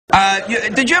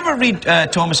Did you ever read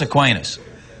Thomas Aquinas?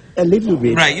 A little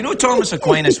bit. Right, you know Thomas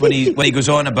Aquinas when he goes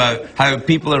on about how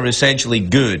people are essentially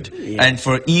good, and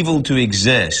for evil to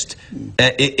exist,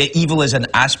 evil is an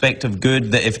aspect of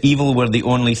good, that if evil were the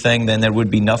only thing, then there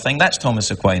would be nothing. That's Thomas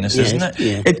Aquinas, isn't it?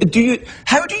 Yeah.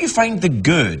 How do you find the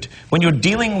good when you're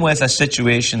dealing with a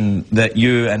situation that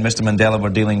you and Mr. Mandela were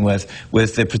dealing with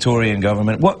the Praetorian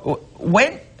government?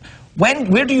 Where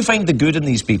do you find the good in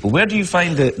these people? Where do you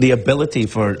find the ability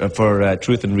for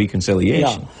truth and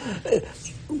reconciliation? Yeah.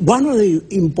 One of the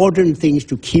important things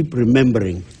to keep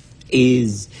remembering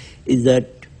is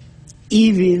that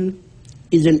evil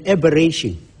is an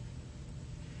aberration.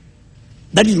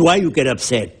 That is why you get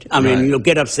upset. I mean, you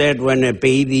get upset when a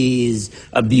baby is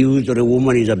abused or a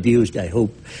woman is abused, I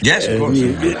hope. Yes, of course.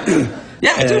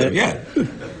 Yeah, I do, yeah.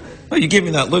 Well, you gave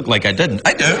me that look like I didn't.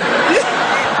 I do.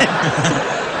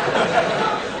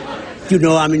 You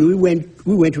know, I mean, we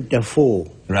went to Darfur.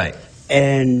 Right.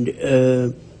 And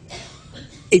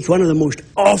it's one of the most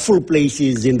awful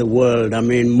places in the world. I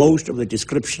mean, most of the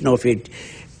description of it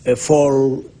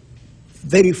fall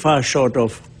very far short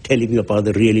of telling you about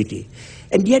the reality.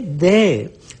 And yet there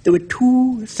were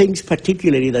two things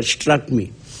particularly that struck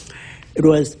me. It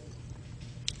was,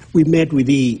 we met with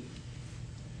the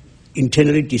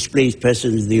internally displaced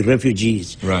persons, the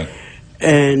refugees. Right.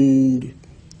 And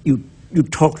you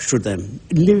talked to them,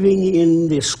 living in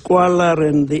the squalor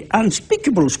and the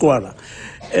unspeakable squalor.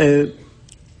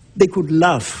 They could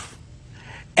laugh.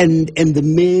 And the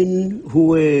men who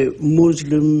were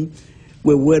Muslim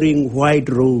were wearing white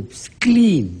robes,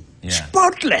 clean,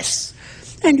 spotless.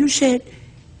 And you said,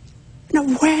 now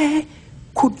where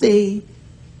could they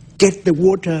get the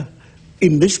water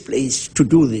in this place to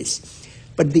do this?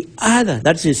 But the other,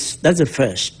 that's the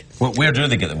first. Well, where do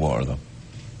they get the water, though?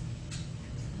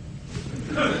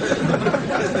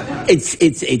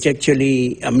 It's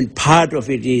actually, I mean, part of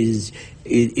it is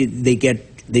they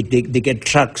get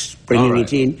trucks bringing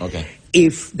it in. Okay.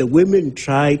 If the women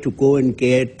try to go and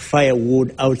get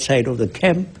firewood outside of the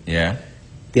camp,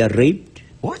 they are raped.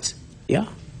 What? Yeah.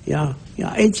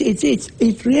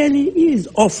 It really is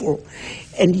awful,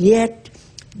 and yet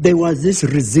there was this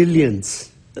resilience.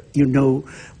 You know,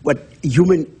 what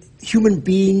human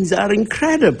beings are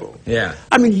incredible. Yeah.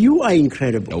 I mean, you are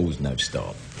incredible. Oh, no,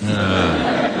 stop.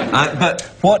 But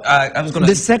what I was going to...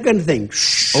 The second thing.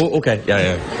 Shh. Oh, okay.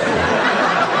 Yeah.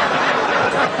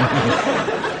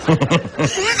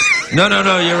 No,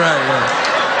 you're right.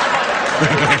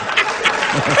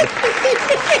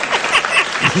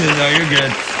 No, you're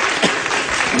good.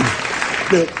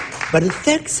 But the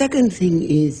second thing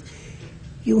is,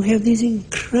 you have these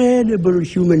incredible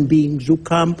human beings who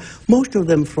come, most of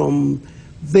them from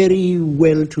very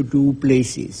well-to-do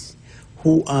places,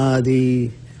 who are the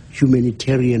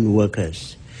humanitarian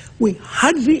workers. We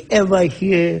hardly ever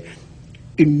hear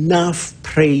enough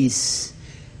praise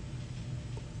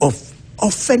of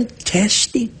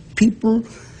fantastic people.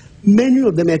 Many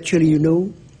of them actually, you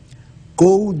know,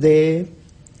 go there.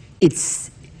 It's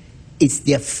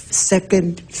their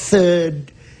second,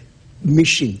 third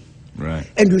mission. Right.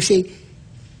 And you say,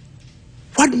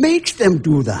 what makes them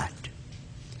do that?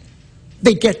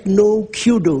 They get no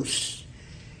kudos.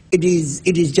 It is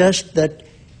just that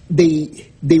they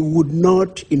would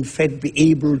not, in fact, be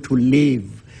able to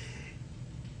live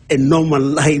a normal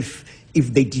life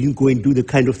if they didn't go and do the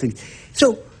kind of things.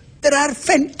 So there are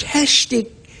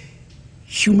fantastic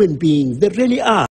human beings. There really are.